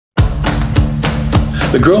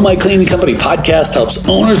The Grow My Cleaning Company podcast helps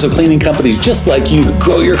owners of cleaning companies just like you to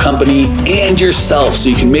grow your company and yourself so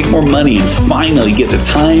you can make more money and finally get the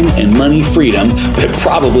time and money freedom that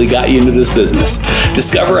probably got you into this business.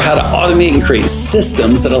 Discover how to automate and create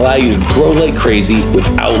systems that allow you to grow like crazy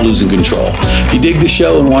without losing control. If you dig the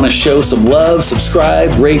show and want to show some love,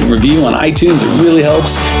 subscribe, rate, and review on iTunes. It really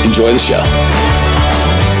helps. Enjoy the show.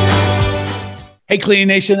 Hey, Cleaning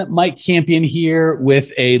Nation, Mike Campion here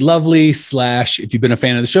with a lovely if you've been a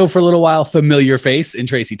fan of the show for a little while, familiar face in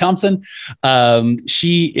Tracey Thompson.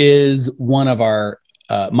 She is one of our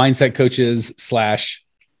mindset coaches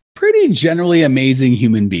 / pretty generally amazing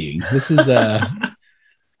human being. This is,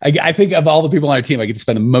 I think of all the people on our team, I get to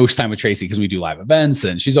spend the most time with Tracey because we do live events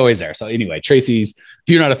and she's always there. So anyway, if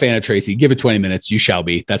you're not a fan of Tracey, give it 20 minutes. You shall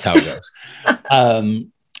be. That's how it goes.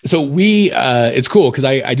 It's cool because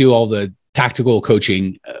I do all the tactical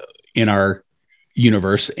coaching in our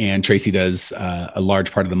universe, and Tracey does a large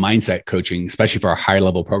part of the mindset coaching, especially for our high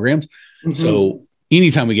level programs. Mm-hmm. So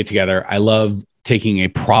anytime we get together, I love taking a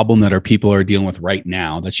problem that our people are dealing with right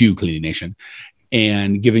now, that's you, Cleaning Nation,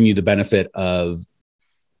 and giving you the benefit of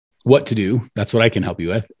what to do. That's what I can help you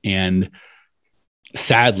with. And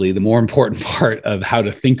sadly, the more important part of how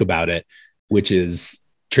to think about it, which is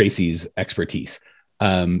Tracey's expertise.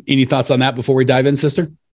 Any thoughts on that before we dive in, sister?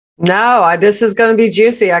 No, this is going to be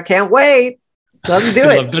juicy. I can't wait. Let's do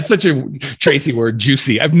it. That's such a Tracey word,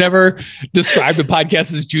 juicy. I've never described a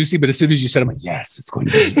podcast as juicy, but as soon as you said, I'm like, yes, it's going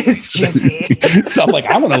to be juicy. It's juicy. So I'm like,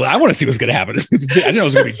 I want to see what's going to happen. I didn't know it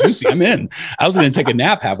was going to be juicy. I'm in. I was going to take a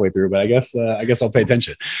nap halfway through, but I guess I'll pay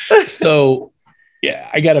attention. So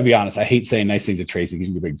yeah, I got to be honest. I hate saying nice things to Tracey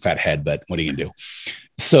because you're a big fat head, but what are you going to do?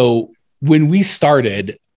 So when we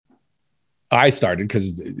started, I started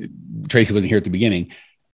because Tracey wasn't here at the beginning.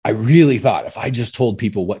 I really thought if I just told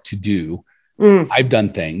people what to do, I've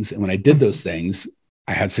done things. And when I did those things,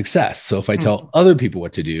 I had success. So if I tell other people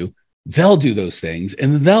what to do, they'll do those things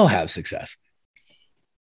and they'll have success.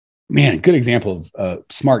 Man, good example of a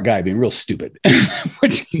smart guy being real stupid.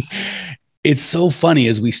 Which it's so funny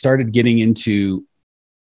as we started getting into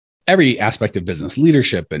every aspect of business,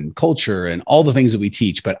 leadership and culture and all the things that we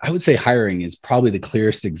teach. But I would say hiring is probably the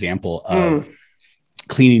clearest example of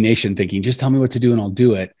Cleaning Nation thinking, just tell me what to do and I'll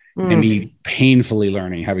do it. And me painfully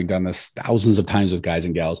learning, having done this thousands of times with guys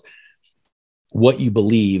and gals, what you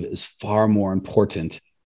believe is far more important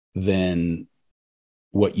than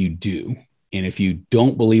what you do. And if you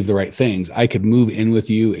don't believe the right things, I could move in with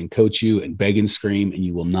you and coach you and beg and scream, and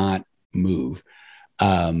you will not move.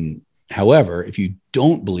 However, if you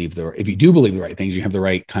do believe the right things, you have the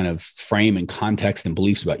right kind of frame and context and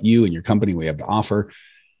beliefs about you and your company, what you have to offer.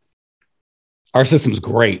 Our system's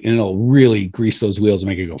great and it'll really grease those wheels and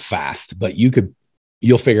make it go fast, but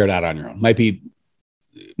you'll figure it out on your own. Might be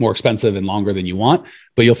more expensive and longer than you want,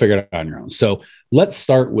 but you'll figure it out on your own. So let's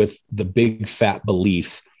start with the big fat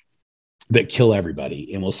beliefs that kill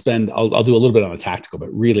everybody. And I'll do a little bit on the tactical, but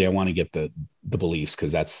really I want to get the beliefs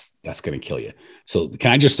because that's going to kill you. So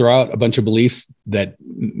can I just throw out a bunch of beliefs that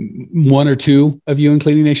one or two of you in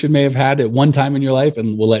Cleaning Nation may have had at one time in your life?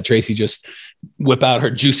 And we'll let Tracey just whip out her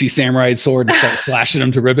juicy samurai sword and start slashing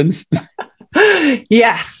them to ribbons.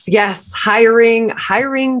 Yes.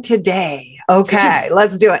 Hiring today. Okay,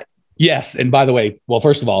 let's do it. Yes. And by the way, well,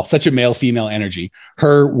 first of all, such a male-female energy.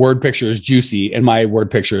 Her word picture is juicy and my word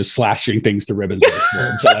picture is slashing things to ribbons.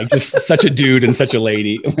 So like just such a dude and such a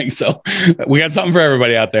lady. Like, so we got something for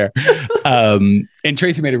everybody out there. And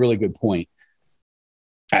Tracey made a really good point.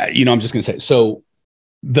 I'm just going to say, so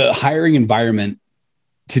the hiring environment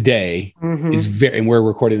today is and we're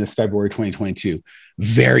recording this February 2022,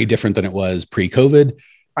 very different than it was pre-COVID,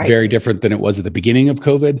 very different than it was at the beginning of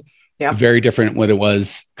COVID. Yeah. Very different when it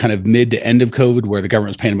was kind of mid to end of COVID, where the government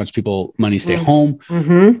was paying a bunch of people money to stay home.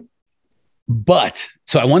 But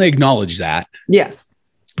so I want to acknowledge that. Yes.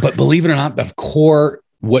 But believe it or not, the core,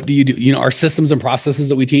 what do you do? Our systems and processes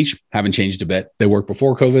that we teach haven't changed a bit. They worked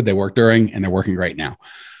before COVID, they worked during, and they're working right now.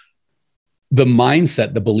 The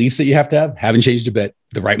mindset, the beliefs that you have to have haven't changed a bit.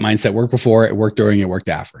 The right mindset worked before, it worked during, it worked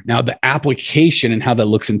after. Now the application and how that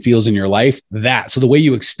looks and feels in your life, so the way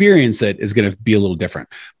you experience it is going to be a little different.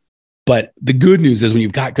 But the good news is when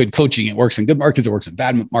you've got good coaching, it works in good markets, it works in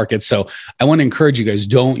bad markets. So I want to encourage you guys,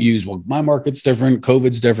 don't use, well, my market's different,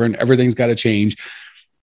 COVID's different, everything's got to change.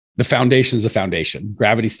 The foundation is a foundation.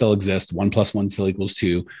 Gravity still exists. 1 + 1 still equals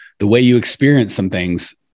 2. The way you experience some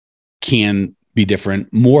things can be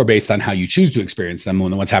different, more based on how you choose to experience them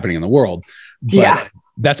than what's happening in the world. But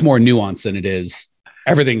that's more nuanced than it is.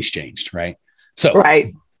 Everything's changed, right? So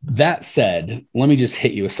that said, let me just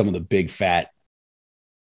hit you with some of the big fat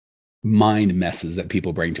mind messes that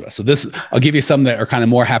people bring to us. So this, I'll give you some that are kind of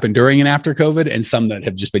more happened during and after COVID, and some that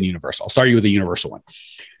have just been universal. I'll start you with a universal one.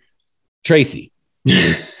 Tracey.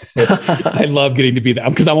 I love getting to be that,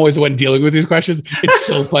 because I'm always the one dealing with these questions. It's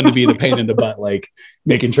so fun to be the pain in the butt, like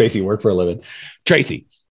making Tracey work for a living. Tracey,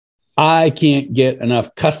 I can't get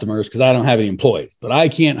enough customers because I don't have any employees, but I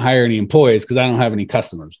can't hire any employees because I don't have any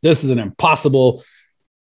customers. This is an impossible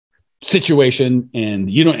situation, and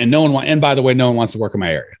no one wants, and by the way, no one wants to work in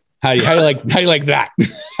my area. How you like that?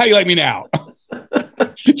 How you like me now?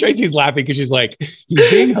 Tracey's laughing because she's like,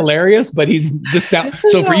 he's being hilarious, but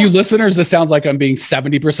so for you listeners, this sounds like I'm being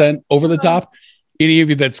 70% over the top. Any of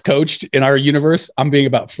you that's coached in our universe, I'm being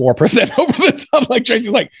about 4% over the top. Like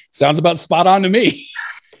Tracey's like, sounds about spot on to me.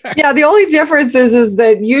 Yeah, the only difference is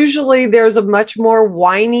that usually there's a much more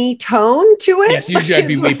whiny tone to it. Yes, usually I'd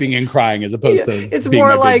be weeping and crying as opposed to it's being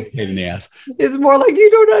more like pain in the ass. It's more like you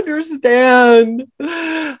don't understand.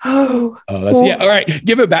 Oh, that's yeah. All right,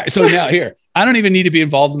 give it back. So now here, I don't even need to be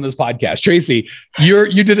involved in this podcast. Tracey,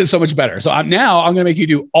 you did it so much better. So I'm going to make you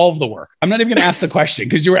do all of the work. I'm not even going to ask the question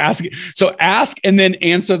because you were asking. So ask and then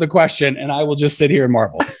answer the question, and I will just sit here and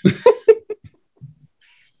marvel.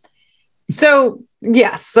 So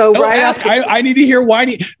yes. So right. Ask. I need to hear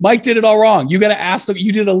why Mike did it all wrong. You got to ask them.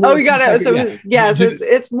 You did a little. Oh, you got to. So yes,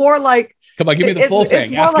 it's more like. Come on, give me the full thing.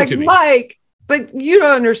 It's more ask like Mike, but you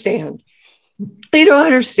don't understand. You don't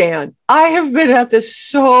understand. I have been at this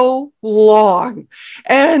so long,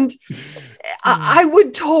 and I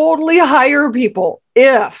would totally hire people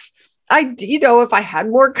if I had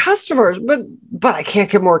more customers, but I can't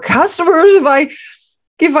get more customers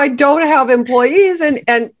if I don't have employees, and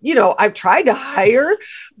I've tried to hire,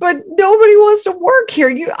 but nobody wants to work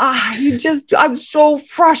here. I'm so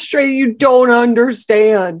frustrated. You don't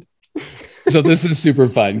understand. So this is super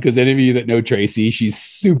fun because any of you that know Tracey, she's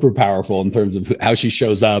super powerful in terms of how she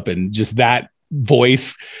shows up and just that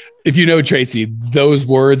voice. If you know Tracey, those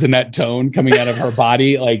words and that tone coming out of her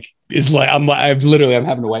body, is like I'm having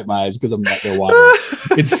to wipe my eyes because I'm not there water.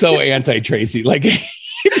 It's so anti-Tracey. Like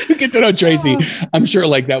if you get to know Tracey, I'm sure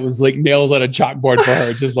like that was like nails on a chalkboard for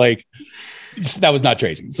her. Just that was not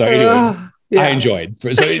Tracey. So anyways. Yeah. I enjoyed.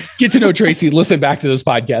 So get to know Tracey. Listen back to this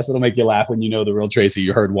podcast. It'll make you laugh when you know the real Tracey.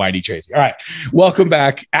 You heard whiny Tracey. All right. Welcome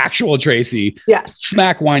back. Actual Tracey. Yes.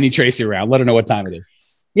 Smack whiny Tracey around. Let her know what time it is.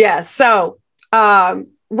 Yes. So right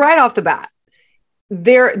off the bat,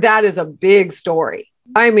 that is a big story.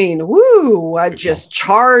 I mean, just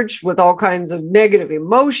charged with all kinds of negative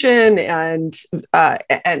emotion and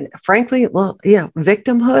frankly,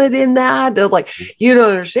 victimhood in that. Like, you don't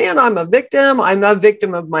understand. I'm a victim. I'm a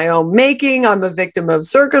victim of my own making. I'm a victim of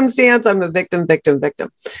circumstance. I'm a victim. And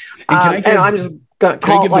I'm just going to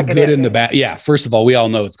call it like it is. In the back. Yeah. First of all, we all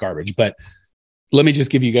know it's garbage, but let me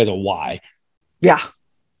just give you guys a why. Yeah.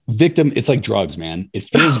 Victim, it's like drugs, man. It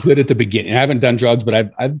feels good at the beginning. I haven't done drugs,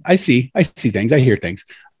 but I see things, I hear things.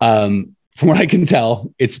 From what I can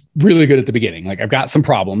tell, it's really good at the beginning. Like I've got some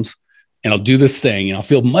problems and I'll do this thing and I'll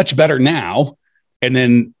feel much better now. And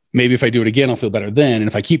then maybe if I do it again, I'll feel better then. And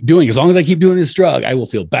if I keep doing, as long as I keep doing this drug, I will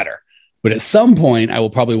feel better. But at some point I will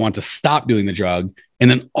probably want to stop doing the drug.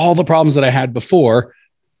 And then all the problems that I had before,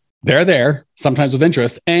 they're there, sometimes with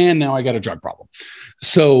interest. And now I got a drug problem.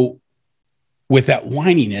 So with that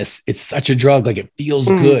whininess, it's such a drug. Like it feels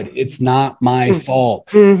good. It's not my fault.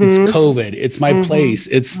 It's COVID. It's my place.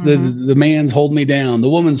 It's the man's holding me down. The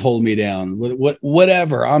woman's holding me down.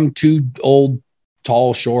 Whatever. I'm too old,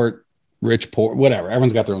 tall, short, rich, poor, whatever.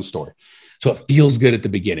 Everyone's got their own story. So it feels good at the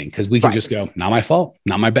beginning because we can just go, not my fault,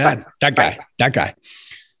 not my bad. That guy.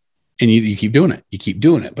 And you keep doing it. You keep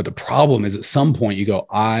doing it. But the problem is at some point you go,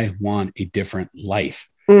 I want a different life.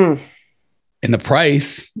 And the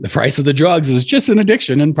price of the drugs is just an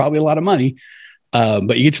addiction and probably a lot of money.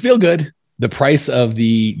 But you get to feel good. The price of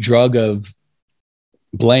the drug of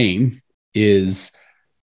blame is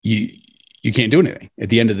you can't do anything. At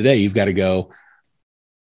the end of the day, you've got to go.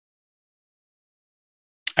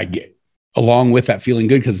 Along with that feeling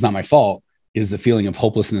good because it's not my fault is the feeling of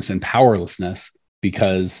hopelessness and powerlessness,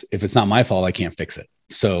 because if it's not my fault, I can't fix it.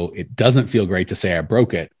 So it doesn't feel great to say I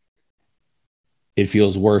broke it. It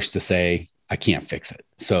feels worse to say, I can't fix it.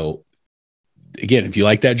 So again, if you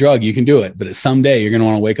like that drug, you can do it. But someday you're going to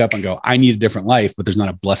want to wake up and go, I need a different life, but there's not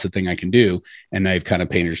a blessed thing I can do. And now you've kind of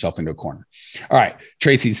painted yourself into a corner. All right.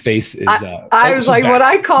 Tracey's face is, I was like, what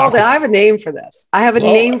I called it. I have a name for this. I have a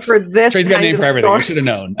name for this. Tracey's got a name for everything. I should have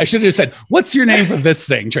known. I should have just said, what's your name for this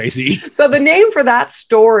thing, Tracey? So the name for that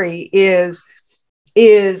story is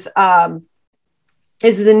the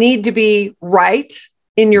need to be right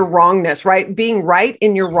in your wrongness, right? Being right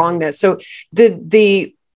in your wrongness. So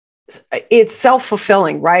the it's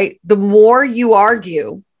self-fulfilling, right? The more you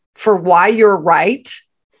argue for why you're right,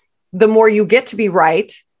 the more you get to be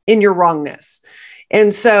right in your wrongness.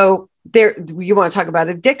 And so there, you want to talk about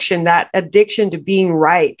addiction, that addiction to being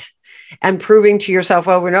right and proving to yourself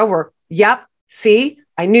over and over, yep, see,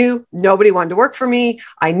 I knew nobody wanted to work for me.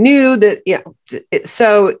 I knew that,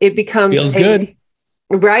 so it becomes feels good.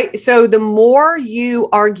 Right. So the more you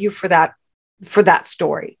argue for that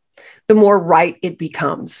story, the more right it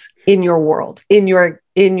becomes in your world, in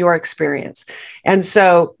your experience. And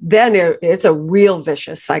so then it's a real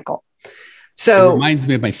vicious cycle. So it reminds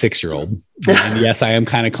me of my 6-year-old. And yes, I am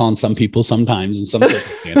kind of calling some people sometimes in some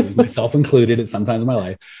circumstances, myself included at sometimes in my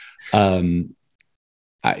life.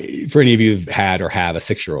 For any of you who've had or have a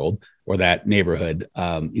 6-year-old or that neighborhood,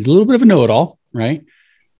 he's a little bit of a know-it-all, right?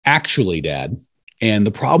 Actually, Dad. And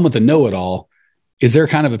the problem with the know-it-all is they're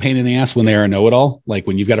kind of a pain in the ass when they are a know-it-all. Like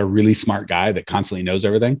when you've got a really smart guy that constantly knows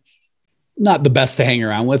everything, not the best to hang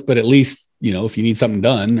around with, but at least, if you need something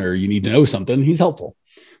done or you need to know something, he's helpful.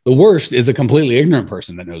 The worst is a completely ignorant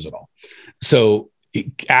person that knows it all. So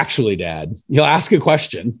actually, Dad, he'll ask a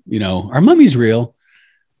question, are mummies real?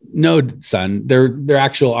 No, son, they're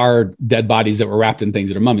actual are dead bodies that were wrapped in things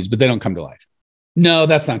that are mummies, but they don't come to life. No,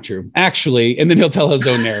 that's not true. Actually, and then he'll tell his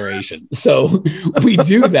own narration. So we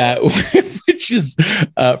do that, which is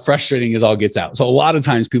frustrating as all gets out. So a lot of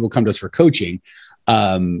times people come to us for coaching,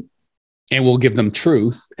 and we'll give them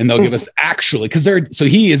truth, and they'll give us actually, so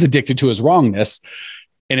he is addicted to his wrongness,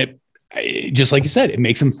 and it just like you said, it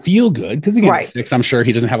makes him feel good because again, right. 6, I'm sure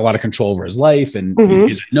he doesn't have a lot of control over his life, and he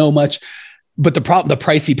doesn't know much. But the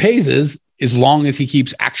price he pays is, as long as he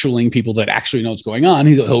keeps actualing people that actually know what's going on,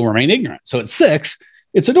 he'll remain ignorant. So at 6,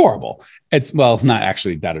 it's adorable. It's not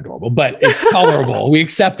actually that adorable, but it's tolerable. We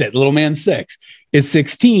accept it. Little man 6. At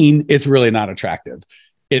 16, it's really not attractive.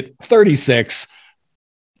 At 36,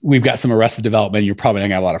 we've got some arrested development. You're probably not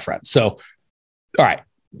gonna have a lot of friends. So, all right,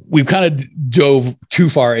 we've kind of dove too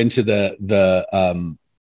far into the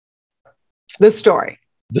story.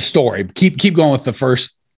 The story. Keep going with the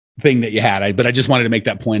first thing that you had, but I just wanted to make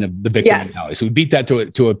that point of the victim mentality. So we beat that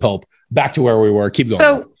to a pulp. Back to where we were. Keep going.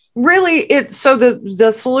 So really,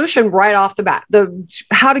 the solution right off the bat,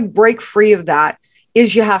 how to break free of that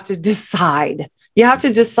is you have to decide. You have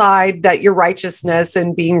to decide that your righteousness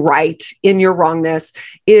and being right in your wrongness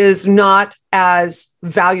is not as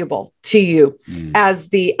valuable to you as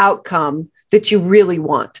the outcome that you really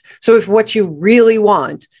want. So if what you really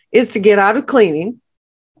want is to get out of cleaning,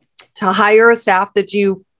 to hire a staff that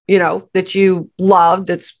you love,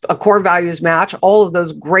 that's a core values match, all of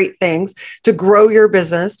those great things, to grow your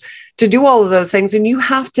business, to do all of those things. And you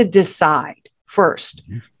have to decide first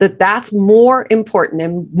that that's more important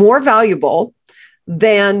and more valuable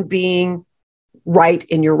than being right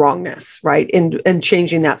in your wrongness, right? And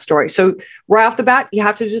changing that story. So right off the bat, you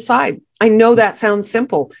have to decide. I know that sounds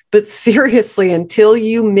simple, but seriously, until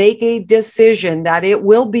you make a decision that it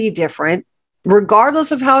will be different,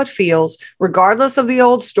 regardless of how it feels, regardless of the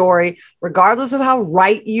old story, regardless of how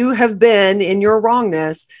right you have been in your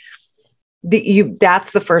wrongness,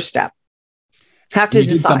 that's the first step. Have to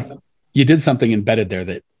decide. You did something embedded there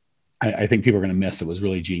that I think people are going to miss. It was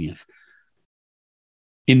really genius.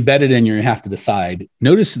 Embedded in you have to decide.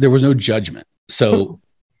 Notice there was no judgment. So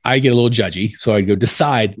I get a little judgy. So I go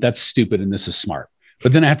decide that's stupid and this is smart.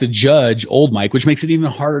 But then I have to judge old Mike, which makes it even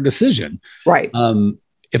a harder decision. Right.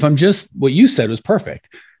 If I'm just, what you said was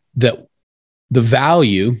perfect, that the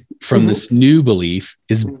value from this new belief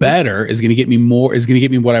is better, is going to get me more, is going to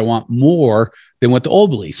get me what I want more than what the old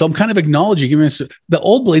belief. So I'm kind of acknowledging the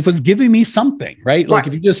old belief was giving me something, right? Like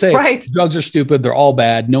if you just say drugs are stupid, they're all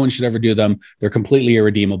bad, no one should ever do them, they're completely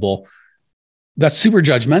irredeemable, that's super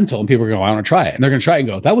judgmental. And people are going, I want to try it. And they're going to try it and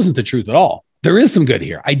go, that wasn't the truth at all. There is some good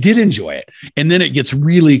here. I did enjoy it. And then it gets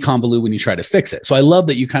really convoluted when you try to fix it. So I love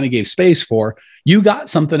that you kind of gave space for, you got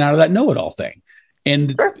something out of that know-it-all thing.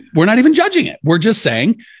 And we're not even judging it. We're just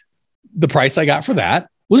saying the price I got for that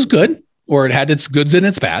was good, or it had its goods and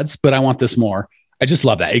its bads, but I want this more. I just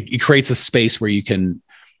love that. It creates a space where you can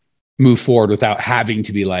move forward without having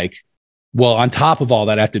to be like, well, on top of all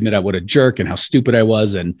that, I have to admit what a jerk and how stupid I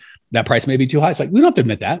was. And that price may be too high. It's like, we don't have to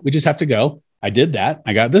admit that. We just have to go, I did that.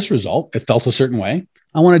 I got this result. It felt a certain way.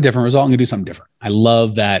 I want a different result. I'm going to do something different. I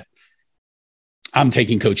love that. I'm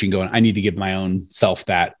taking coaching going, I need to give my own self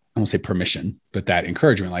that, I won't say permission, but that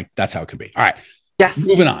encouragement, like that's how it could be. All right. Yes.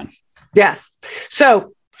 Moving on. Yes.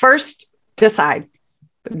 So first decide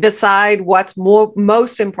what's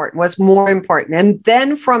most important, what's more important. And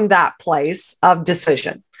then from that place of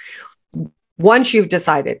decision, once you've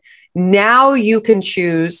decided, now you can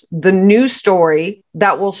choose the new story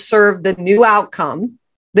that will serve the new outcome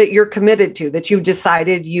that you're committed to, that you've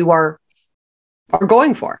decided you are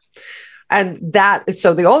going for. And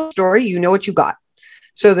so the old story, you know what you got.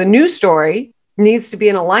 So the new story needs to be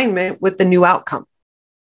in alignment with the new outcome.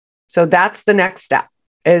 So that's the next step,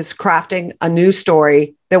 is crafting a new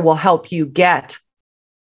story that will help you get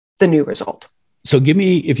the new result. So give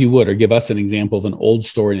me, if you would, or give us an example of an old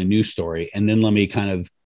story and a new story. And then let me kind of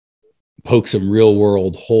poke some real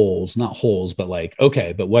world holes, not holes, but like,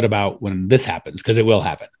 okay, but what about when this happens? Because it will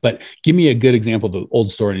happen. But give me a good example of the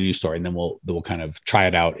old story and a new story, and then we'll kind of try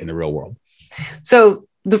it out in the real world. So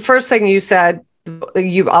the first thing you said,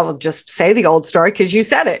 I'll just say the old story because you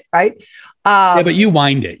said it, right? Yeah, but you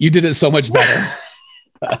whined it. You did it so much better.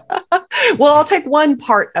 Well, I'll take one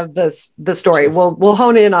part of the story. We'll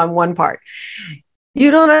hone in on one part. You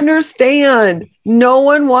don't understand. No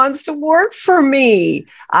one wants to work for me.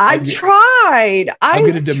 I tried. I'm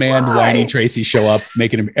going to demand Whiny Tracey show up,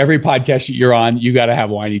 making every podcast you're on. You got to have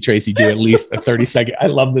Whiny Tracey do at least a 30-second. I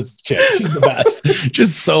love this chick. She's the best.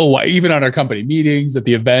 Just so, even on our company meetings, at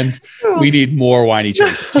the event, we need more Whiny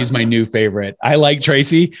Tracey. She's my new favorite. I like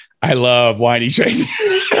Tracey. I love Whiny Tracey.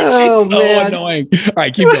 She's so annoying. All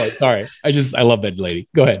right, keep going. Sorry. I love that lady.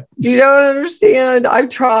 Go ahead. You don't understand. I've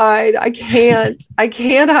tried. I can't.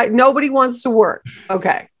 Nobody wants to work.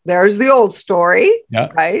 Okay. There's the old story,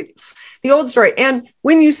 right? The old story. And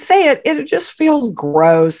when you say it, it just feels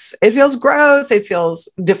gross. It feels gross. It feels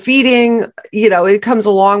defeating. It comes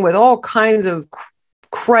along with all kinds of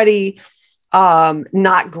cruddy,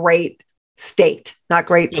 not great state, not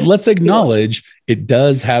great. But let's acknowledge it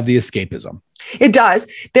does have the escapism. It does.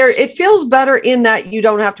 It feels better in that you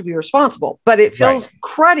don't have to be responsible, but it feels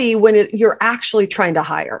cruddy when you're actually trying to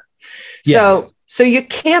hire. Yeah. So you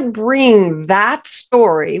can't bring that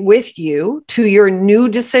story with you to your new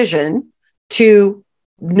decision to,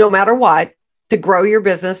 no matter what, to grow your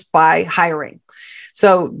business by hiring.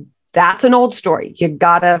 So that's an old story. You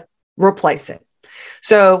got to replace it.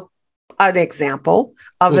 So an example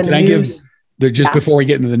of a new... Before we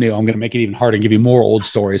get into the new, I'm going to make it even harder and give you more old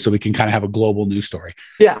stories so we can kind of have a global news story.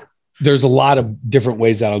 Yeah. There's a lot of different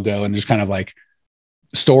ways that'll go. And there's kind of like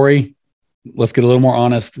story. Let's get a little more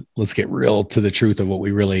honest. Let's get real to the truth of what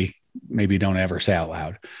we really maybe don't ever say out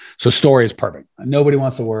loud. So story is perfect. Nobody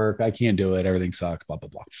wants to work. I can't do it. Everything sucks, blah, blah,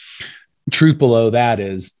 blah. Truth below that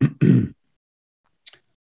is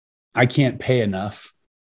I can't pay enough.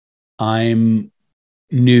 I'm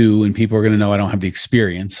new and people are going to know I don't have the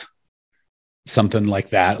experience. Something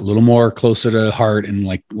like that, a little more closer to heart and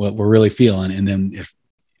like what we're really feeling. And then if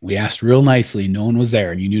we asked real nicely, no one was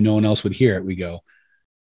there and you knew no one else would hear it, we go,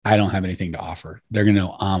 I don't have anything to offer. They're going to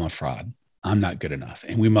know I'm a fraud. I'm not good enough.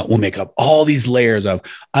 And we'll make up all these layers of,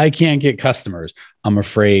 I can't get customers. I'm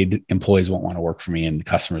afraid employees won't want to work for me and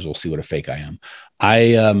customers will see what a fake I am.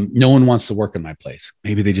 No one wants to work in my place.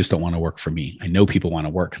 Maybe they just don't want to work for me. I know people want to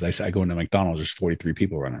work because I go into McDonald's, there's 43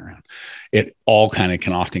 people running around. It all kind of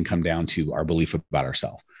can often come down to our belief about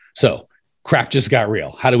ourselves. So crap just got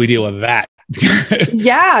real. How do we deal with that?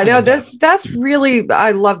 Yeah, no, that's really,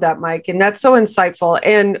 I love that, Mike. And that's so insightful.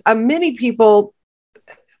 And many people,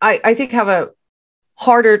 I think, have a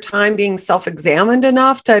harder time being self-examined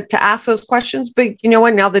enough to ask those questions. But you know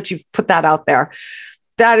what, now that you've put that out there,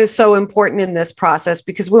 that is so important in this process,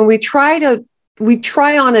 because when we try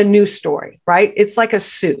on a new story, right? It's like a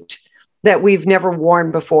suit that we've never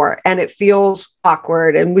worn before and it feels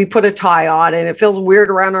awkward, and we put a tie on and it feels weird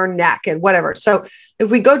around our neck and whatever. So if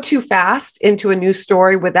we go too fast into a new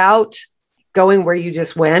story without going where you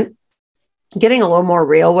just went, getting a little more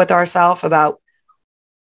real with ourselves about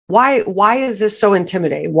why is this so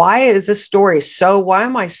intimidating? Why is this story why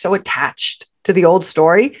am I so attached to the old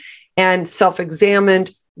story, and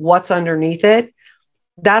self-examined what's underneath it?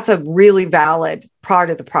 That's a really valid part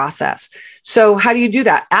of the process. So how do you do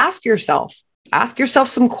that? Ask yourself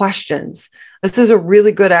some questions. This is a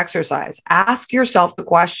really good exercise. Ask yourself the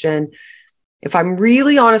question, if I'm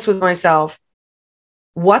really honest with myself,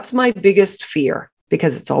 what's my biggest fear?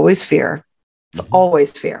 Because it's always fear. It's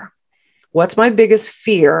always fear. What's my biggest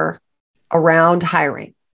fear around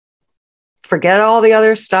hiring? Forget all the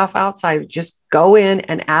other stuff outside. Just go in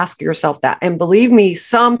and ask yourself that. And believe me,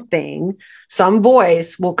 some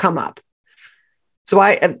voice will come up. So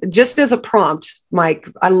I, just as a prompt, Mike,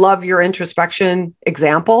 I love your introspection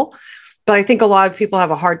example, but I think a lot of people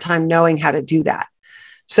have a hard time knowing how to do that.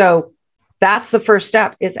 So that's the first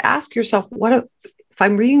step, is ask yourself, if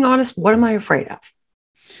I'm being honest, what am I afraid of?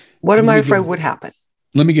 What am I afraid would happen?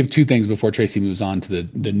 Let me give two things before Tracey moves on to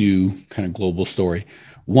the new kind of global story.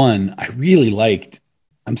 One, I really liked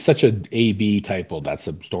I'm such a A-B type. Well, that's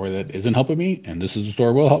a story that isn't helping me, and this is a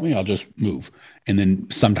story will help me. I'll just move. And then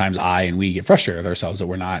sometimes I and we get frustrated with ourselves that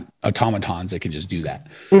we're not automatons that can just do that.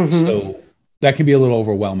 So that can be a little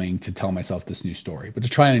overwhelming to tell myself this new story. But to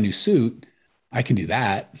try on a new suit, I can do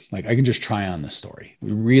that. Like I can just try on the story.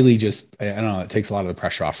 We really just, I don't know, it takes a lot of the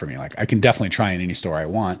pressure off for me. Like I can definitely try on any story I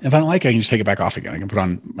want. If I don't like it, I can just take it back off again. I can put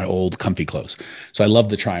on my old comfy clothes. So I love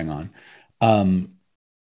the trying on.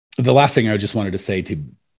 The last thing I just wanted to say to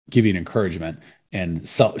give you an encouragement and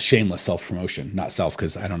shameless self-promotion, not self,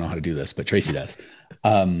 because I don't know how to do this, but Tracey does.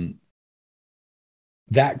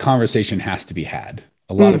 That conversation has to be had.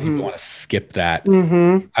 A lot of people want to skip that. I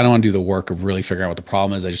don't want to do the work of really figuring out what the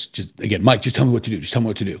problem is. I just again, Mike, just tell me what to do. Just tell me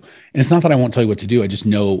what to do. And it's not that I won't tell you what to do. I just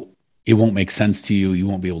know it won't make sense to you. You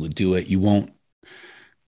won't be able to do it.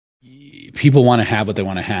 People want to have what they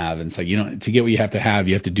want to have. And so, to get what you have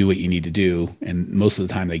to do what you need to do. And most of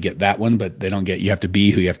the time they get that one, but they don't get, you have to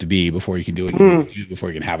be who you have to be before you can do what you need to do, before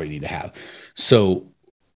you can have what you need to have. So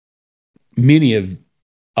many of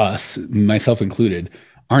us, myself included,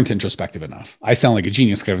 aren't introspective enough. I sound like a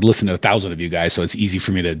genius because I've listened to 1,000 of you guys, so it's easy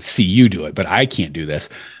for me to see you do it, but I can't do this.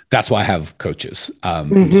 That's why I have coaches.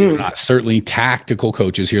 They're not certainly tactical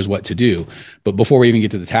coaches. Here's what to do. But before we even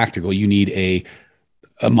get to the tactical, you need a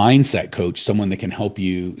mindset coach, someone that can help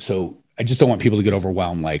you. So I just don't want people to get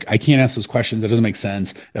overwhelmed. Like, I can't ask those questions. That doesn't make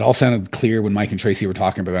sense. It all sounded clear when Mike and Tracey were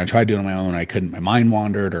talking, but when I tried to do it on my own, I couldn't, my mind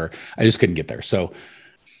wandered, or I just couldn't get there. So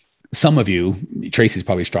some of you, Tracey's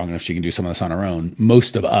probably strong enough. She can do some of this on her own.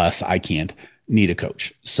 Most of us, I can't, need a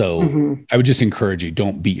coach. So I would just encourage you,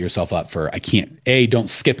 don't beat yourself up for, I can't, don't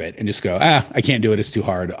skip it and just go, I can't do it. It's too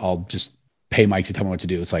hard. I'll just pay Mike to tell me what to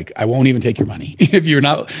do. It's like, I won't even take your money. If you're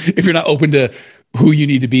not open to who you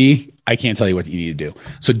need to be, I can't tell you what you need to do.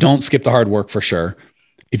 So don't skip the hard work for sure.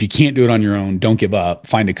 If you can't do it on your own, don't give up.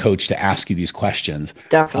 Find a coach to ask you these questions.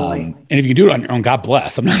 Definitely. And if you can do it on your own, God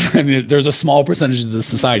bless. There's a small percentage of the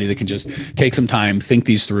society that can just take some time, think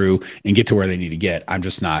these through, and get to where they need to get. I'm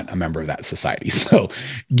just not a member of that society. So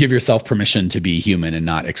give yourself permission to be human and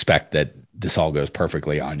not expect that this all goes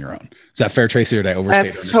perfectly on your own. Is that fair, Tracey, or did I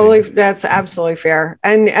overstate? That's absolutely fair.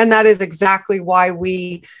 And that is exactly why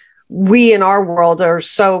we in our world are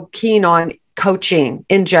so keen on coaching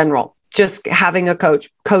in general, just having a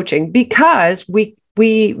coaching, because we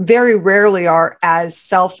very rarely are as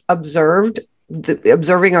self-observed,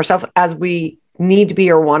 observing ourselves as we need to be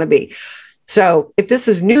or want to be. So if this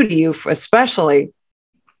is new to you, especially,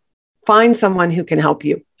 find someone who can help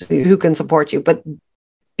you, who can support you. But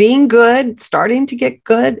being good, starting to get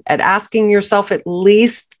good at asking yourself at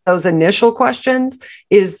least those initial questions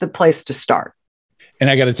is the place to start. And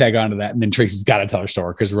I got to tag on to that. And then Tracey's got to tell her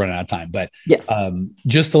story because we're running out of time. But yes,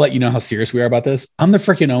 just to let you know how serious we are about this, I'm the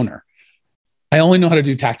freaking owner. I only know how to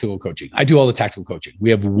do tactical coaching. I do all the tactical coaching. We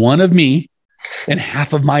have one of me, and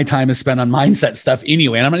half of my time is spent on mindset stuff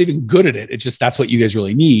anyway. And I'm not even good at it. It's just, that's what you guys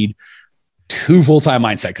really need. 2 full-time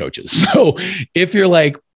mindset coaches. So if you're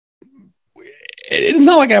like, it's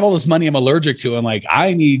not like I have all this money I'm allergic to, and like,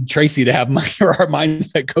 I need Tracey to have our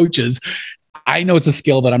mindset coaches. I know it's a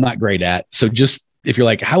skill that I'm not great at. So just, if you're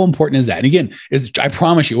like, how important is that? And again, I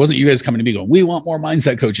promise you, it wasn't you guys coming to me going, we want more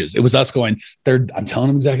mindset coaches. It was us going, I'm telling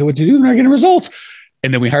them exactly what to do, and they're getting results.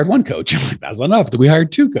 And then we hired 1 coach. I'm like, that's not enough. Then we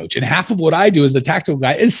hired 2 coach. And half of what I do as the tactical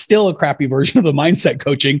guy is still a crappy version of the mindset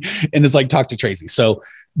coaching. And it's like, talk to Tracey. So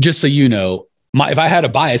just so you know, if I had a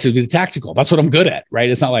bias, it would be the tactical. That's what I'm good at,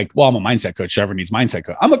 right? It's not like, well, I'm a mindset coach. Whoever needs mindset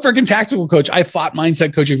coach. I'm a freaking tactical coach. I fought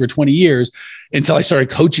mindset coaching for 20 years until I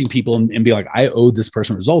started coaching people and be like, I owed this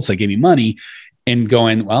person results. They gave me money. And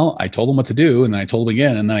going, well, I told them what to do, and then I told them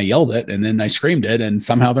again, and then I yelled it, and then I screamed it, and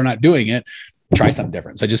somehow they're not doing it. Try something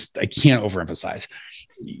different. So I can't overemphasize.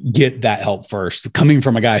 Get that help first. Coming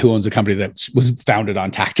from a guy who owns a company that was founded on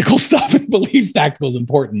tactical stuff and believes tactical is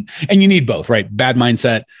important, and you need both, right? Bad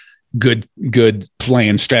mindset, good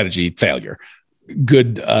plan, strategy, failure.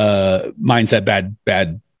 Good mindset,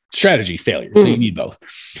 bad strategy, failure. So you need both.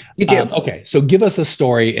 You do. Okay. So give us a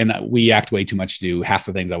story, and we act way too much to do half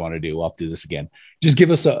the things I want to do. I'll have to do this again. Just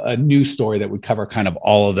give us a new story that would cover kind of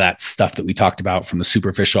all of that stuff that we talked about, from the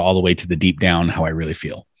superficial all the way to the deep down, how I really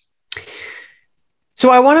feel. So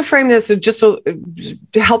I want to frame this just to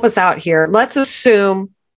help us out here. Let's assume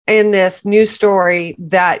in this new story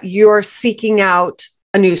that you're seeking out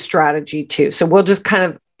a new strategy too. So we'll just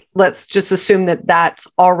let's just assume that that's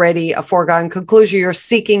already a foregone conclusion. You're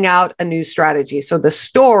seeking out a new strategy. So the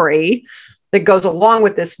story that goes along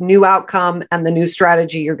with this new outcome and the new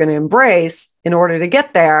strategy you're going to embrace in order to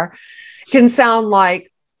get there can sound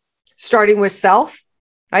like starting with self,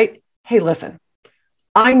 right? Hey, listen,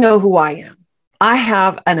 I know who I am. I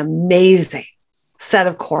have an amazing, set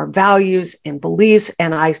of core values and beliefs,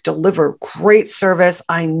 and I deliver great service.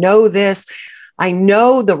 I know this. I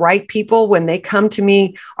know the right people, when they come to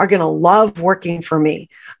me, are going to love working for me.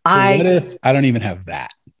 So what if I don't even have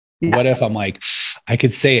that? Yeah. What if I'm like, I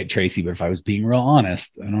could say it, Tracey, but if I was being real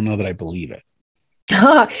honest, I don't know that I believe it.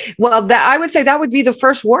 Well, I would say that would be the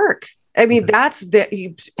first work. I mean, that's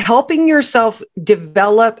helping yourself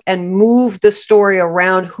develop and move the story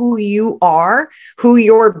around who you are, who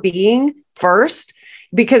you're being first.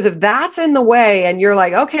 Because if that's in the way and you're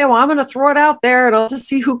like, okay, well, I'm going to throw it out there and I'll just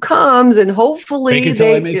see who comes, and hopefully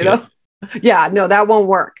yeah, no, that won't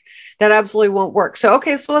work. That absolutely won't work. So,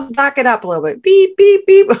 okay, so let's back it up a little bit. Beep, beep,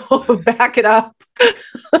 beep. Back it up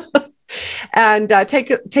and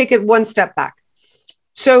take it one step back.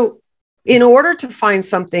 So in order to find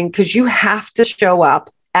something, because you have to show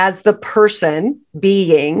up as the person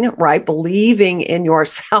being, right, believing in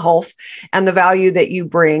yourself and the value that you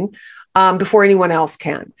bring before anyone else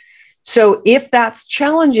can. So if that's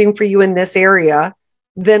challenging for you in this area,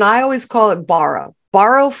 then I always call it borrow.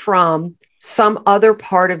 Borrow from some other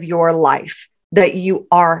part of your life that you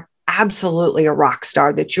are absolutely a rock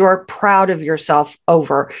star, that you're proud of yourself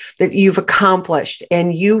over, that you've accomplished,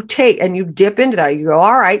 and you take and you dip into that. You go,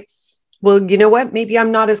 all right, well, you know what? Maybe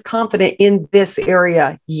I'm not as confident in this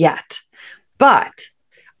area yet, but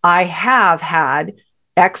I have had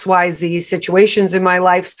XYZ situations in my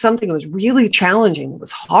life. Something was really challenging. It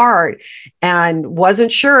was hard and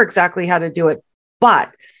wasn't sure exactly how to do it,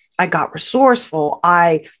 but I got resourceful.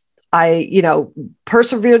 I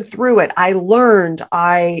persevered through it. I learned,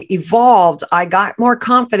 I evolved, I got more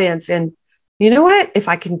confidence. And you know what? If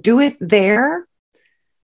I can do it there,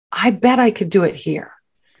 I bet I could do it here.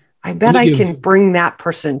 I bet I can bring that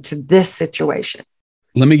person to this situation.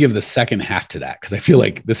 Let me give the second half to that, because I feel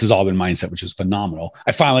like this has all been mindset, which is phenomenal.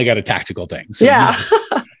 I finally got a tactical thing. So yeah.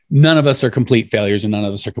 None of us are complete failures and none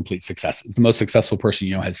of us are complete successes. The most successful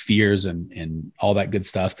person, has fears and all that good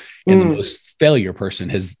stuff. And the most failure person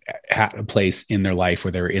has had a place in their life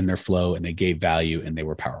where they were in their flow and they gave value and they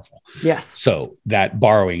were powerful. Yes. So that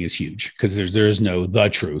borrowing is huge, because there is no the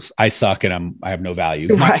truth. I suck and I have no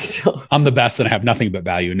value. Right. I'm the best and I have nothing but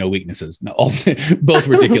value and no weaknesses. No, both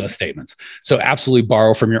ridiculous statements. So absolutely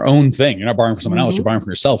borrow from your own thing. You're not borrowing from someone else. You're borrowing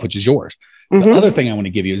from yourself, which is yours. The other thing I want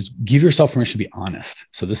to give you is give yourself permission to be honest.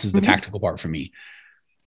 So this is the tactical part for me.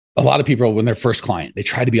 A lot of people, when they're first client, they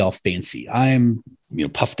try to be all fancy. I'm,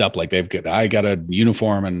 puffed up like I got a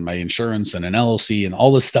uniform and my insurance and an LLC and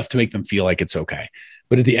all this stuff to make them feel like it's okay.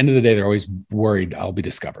 But at the end of the day, they're always worried I'll be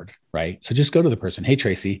discovered, right? So just go to the person. Hey,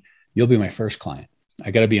 Tracey, you'll be my first client.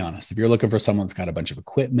 I got to be honest. If you're looking for someone that's got a bunch of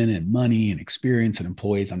equipment and money and experience and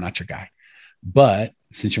employees, I'm not your guy. But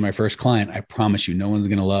since you're my first client, I promise you, no one's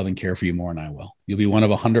going to love and care for you more than I will. You'll be one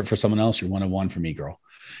of 100 for someone else. You're one of one for me, girl.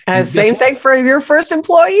 And same thing for your first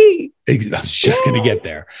employee. I was just going to get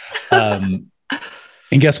there.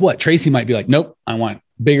 And guess what? Tracey might be like, nope, I want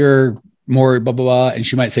bigger, more blah, blah, blah. And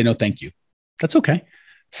she might say, no, thank you. That's okay.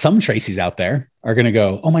 Some Traceys out there are going to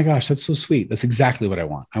go, oh my gosh, that's so sweet. That's exactly what I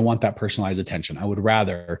want. I want that personalized attention. I would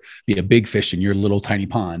rather be a big fish in your little tiny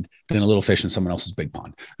pond than a little fish in someone else's big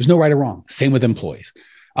pond. There's no right or wrong. Same with employees.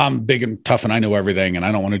 I'm big and tough and I know everything and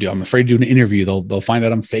I don't want to do, I'm afraid to do an interview. They'll find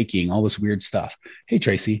out I'm faking all this weird stuff. Hey,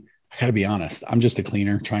 Tracey, I got to be honest. I'm just a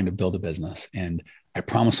cleaner trying to build a business. And I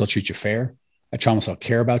promise I'll treat you fair. I promise I'll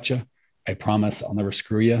care about you. I promise I'll never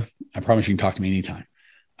screw you. I promise you can talk to me anytime.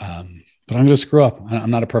 But I'm going to screw up. I'm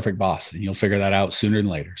not a perfect boss, and you'll figure that out sooner than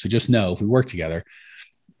later. So just know, if we work together,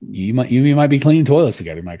 you might be cleaning toilets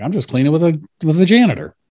together. I'm like, I'm just cleaning with a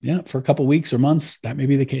janitor. Yeah, for a couple of weeks or months, that may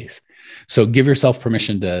be the case. So give yourself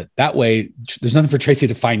permission to, that way, there's nothing for Tracey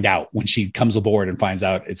to find out when she comes aboard and finds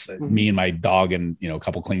out it's me and my dog and, a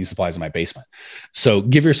couple cleaning supplies in my basement. So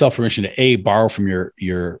give yourself permission to borrow from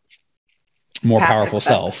your more powerful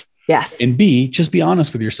self. Yes. And B, just be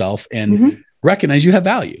honest with yourself and recognize you have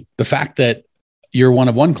value. The fact that you're one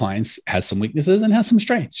of one clients has some weaknesses and has some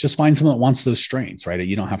strengths. Just find someone that wants those strengths, right?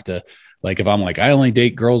 You don't have to, like, if I'm like, I only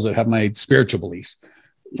date girls that have my spiritual beliefs,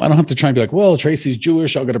 I don't have to try and be like, well, Tracey's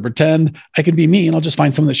Jewish. I'll got to pretend. I can be me and I'll just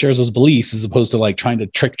find someone that shares those beliefs, as opposed to like trying to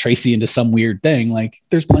trick Tracey into some weird thing. Like,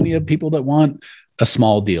 there's plenty of people that want a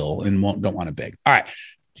small deal and don't want a big. All right,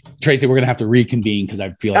 Tracey, we're going to have to reconvene because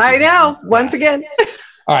I feel like I know once again.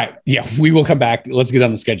 All right. Yeah, we will come back. Let's get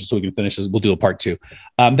on the schedule so we can finish this. We'll do a part 2.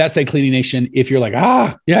 That's a Cleaning Nation. If you're like,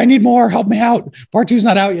 yeah, I need more, help me out. Part 2 is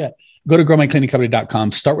not out yet. Go to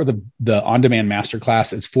growmycleaningcompany.com. Start with the on-demand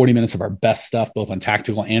masterclass. It's 40 minutes of our best stuff, both on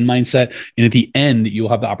tactical and mindset. And at the end, you'll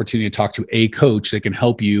have the opportunity to talk to a coach that can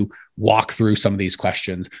help you walk through some of these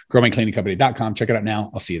questions. growmycleaningcompany.com. Check it out now.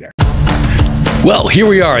 I'll see you there. Well, here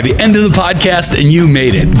we are, the end of the podcast, and you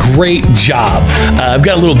made it. Great job. I've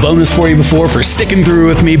got a little bonus for you for sticking through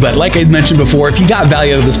with me, but like I mentioned before, if you got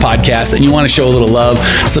value out of this podcast and you want to show a little love,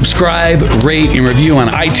 subscribe, rate, and review on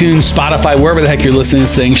iTunes, Spotify, wherever the heck you're listening to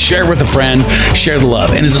this thing. Share with a friend, share the love.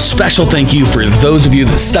 And as a special thank you for those of you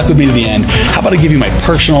that stuck with me to the end, how about I give you my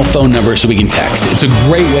personal phone number so we can text? It's a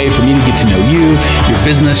great way for me to get to know you, your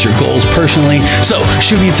business, your goals personally. So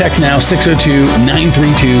shoot me a text now,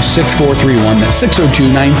 602-932-6431. That's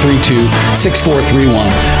 602-932-6431.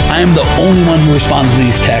 I am the only one who responds to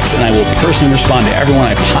these texts, and I will personally respond to everyone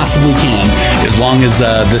I possibly can as long as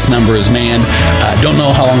this number is manned. Don't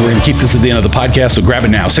know how long we're going to keep this at the end of the podcast, so grab it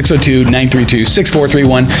now,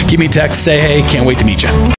 602-932-6431. Give me a text, say hey, can't wait to meet you.